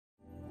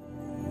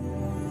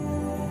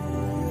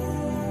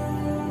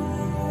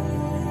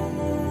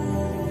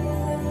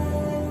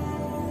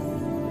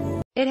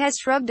It has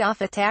shrugged off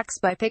attacks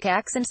by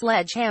pickaxe and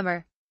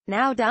sledgehammer.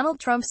 Now Donald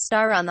Trump's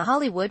star on the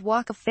Hollywood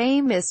Walk of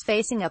Fame is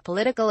facing a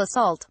political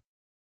assault.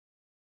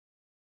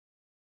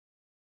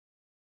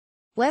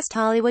 West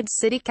Hollywood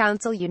City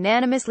Council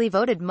unanimously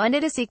voted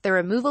Monday to seek the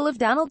removal of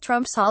Donald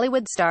Trump's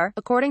Hollywood star,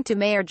 according to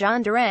Mayor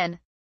John Duran.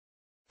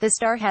 The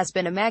star has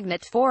been a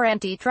magnet for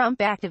anti-Trump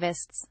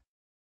activists.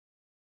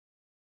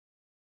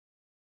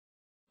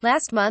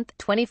 Last month,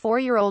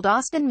 24-year-old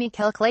Austin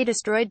Michael Clay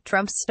destroyed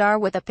Trump's star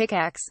with a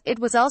pickaxe. It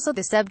was also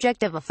the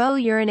subject of a faux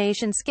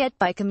urination skit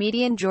by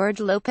comedian George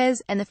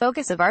Lopez, and the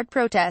focus of art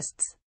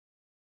protests.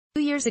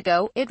 2 years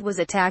ago, it was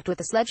attacked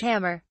with a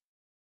sledgehammer.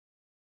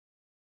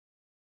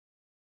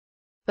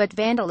 But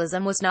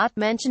vandalism was not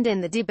mentioned in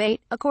the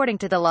debate, according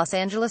to the Los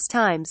Angeles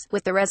Times,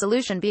 with the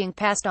resolution being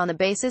passed on the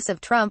basis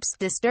of Trump's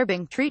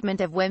disturbing treatment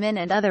of women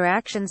and other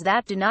actions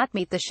that do not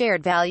meet the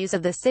shared values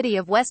of the city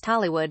of West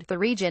Hollywood, the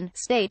region,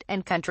 state,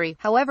 and country.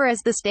 However,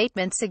 as the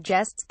statement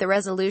suggests, the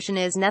resolution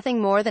is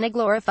nothing more than a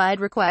glorified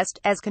request,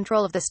 as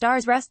control of the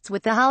stars rests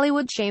with the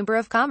Hollywood Chamber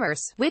of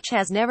Commerce, which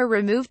has never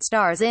removed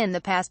stars in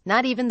the past,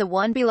 not even the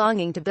one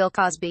belonging to Bill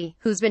Cosby,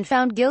 who's been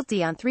found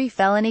guilty on 3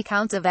 felony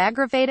counts of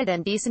aggravated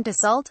indecent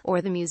assault, or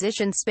the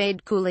musician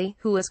Spade Cooley,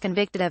 who was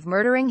convicted of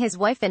murdering his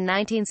wife in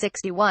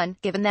 1961,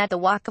 given that the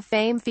Walk of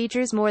Fame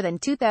features more than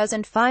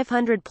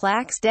 2,500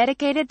 plaques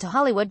dedicated to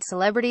Hollywood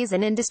celebrities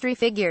and industry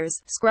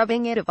figures.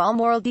 Scrubbing it of all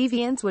moral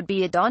deviance would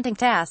be a daunting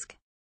task.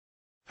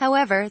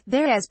 However,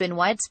 there has been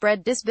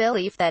widespread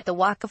disbelief that the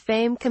Walk of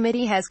Fame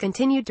committee has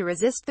continued to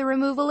resist the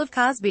removal of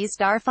Cosby's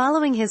star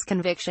following his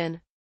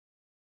conviction.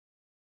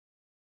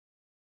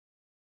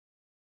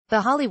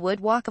 The Hollywood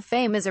Walk of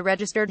Fame is a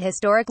registered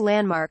historic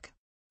landmark.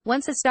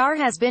 Once a star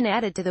has been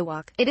added to the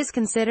walk, it is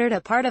considered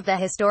a part of the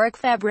historic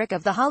fabric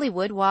of the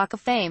Hollywood Walk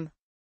of Fame.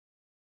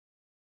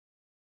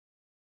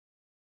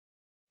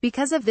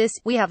 Because of this,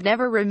 we have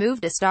never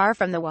removed a star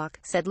from the walk,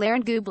 said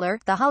Laren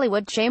Gubler, the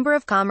Hollywood Chamber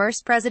of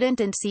Commerce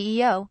president and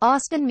CEO.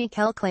 Austin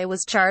Michael Clay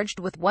was charged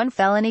with 1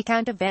 felony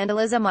count of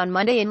vandalism on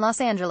Monday in Los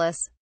Angeles.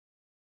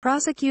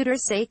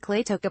 Prosecutors say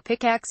Clay took a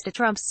pickaxe to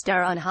Trump's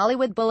star on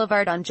Hollywood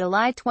Boulevard on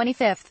July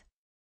 25.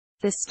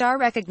 The star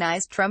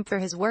recognized Trump for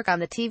his work on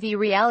the TV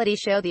reality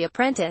show The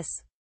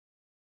Apprentice.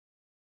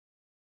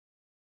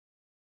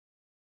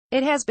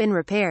 It has been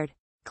repaired.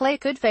 Clay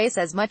could face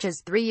as much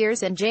as 3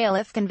 years in jail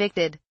if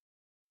convicted.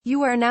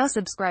 You are now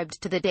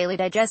subscribed to the Daily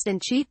Digest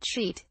and Cheat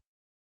Sheet.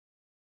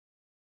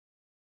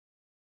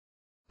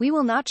 We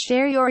will not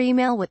share your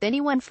email with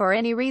anyone for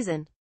any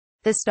reason.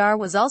 The star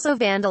was also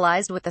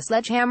vandalized with a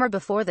sledgehammer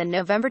before the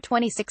November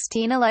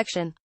 2016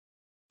 election.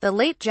 The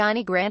late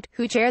Johnny Grant,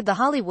 who chaired the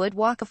Hollywood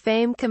Walk of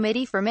Fame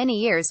committee for many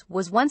years,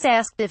 was once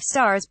asked if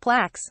stars'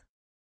 plaques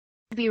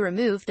would be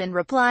removed and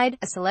replied,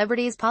 "A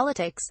celebrity's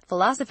politics,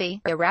 philosophy,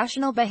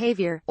 irrational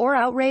behavior, or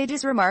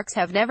outrageous remarks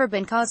have never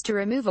been cause to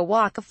remove a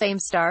Walk of Fame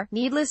star."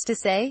 Needless to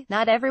say,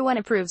 not everyone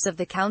approves of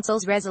the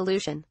council's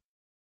resolution.